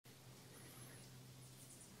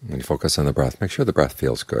When you focus on the breath, make sure the breath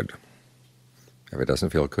feels good. If it doesn't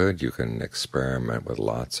feel good, you can experiment with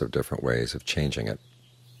lots of different ways of changing it,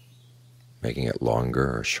 making it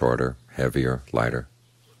longer or shorter, heavier, lighter,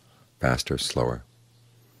 faster, slower,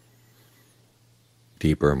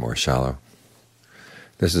 deeper, more shallow.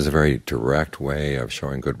 This is a very direct way of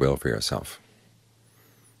showing goodwill for yourself.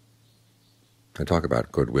 I talk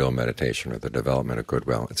about goodwill meditation, or the development of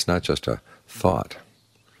goodwill. It's not just a thought,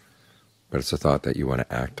 but it's a thought that you want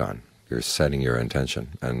to act on. You're setting your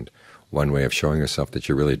intention, and one way of showing yourself that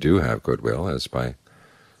you really do have goodwill is by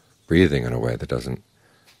breathing in a way that doesn't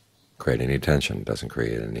create any tension, doesn't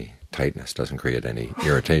create any tightness, doesn't create any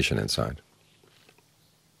irritation inside.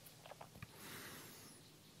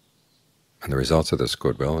 And the results of this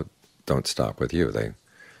goodwill don't stop with you. They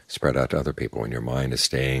spread out to other people. When your mind is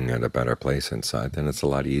staying at a better place inside, then it's a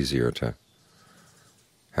lot easier to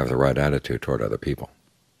have the right attitude toward other people.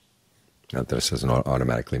 Now, this doesn't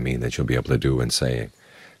automatically mean that you'll be able to do and say,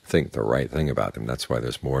 think the right thing about them. That's why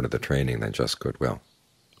there's more to the training than just goodwill.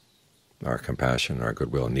 Our compassion, our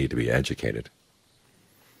goodwill need to be educated.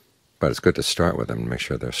 But it's good to start with them and make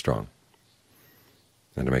sure they're strong,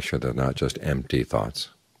 and to make sure they're not just empty thoughts.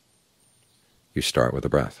 You start with the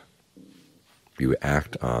breath. You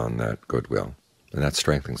act on that goodwill, and that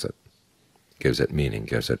strengthens it, gives it meaning,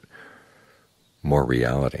 gives it more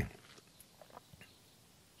reality.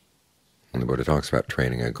 When the Buddha talks about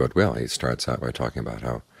training a goodwill, he starts out by talking about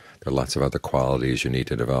how there are lots of other qualities you need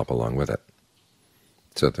to develop along with it,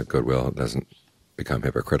 so that goodwill doesn't become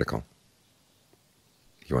hypocritical.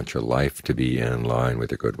 You want your life to be in line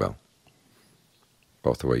with your goodwill,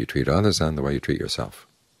 both the way you treat others and the way you treat yourself.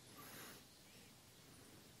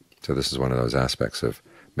 So this is one of those aspects of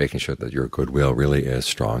making sure that your goodwill really is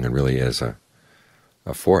strong and really is a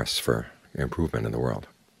force for improvement in the world.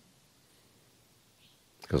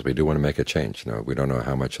 Because we do want to make a change. We don't know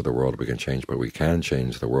how much of the world we can change, but we can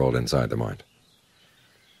change the world inside the mind.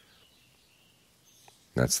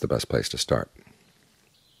 That's the best place to start.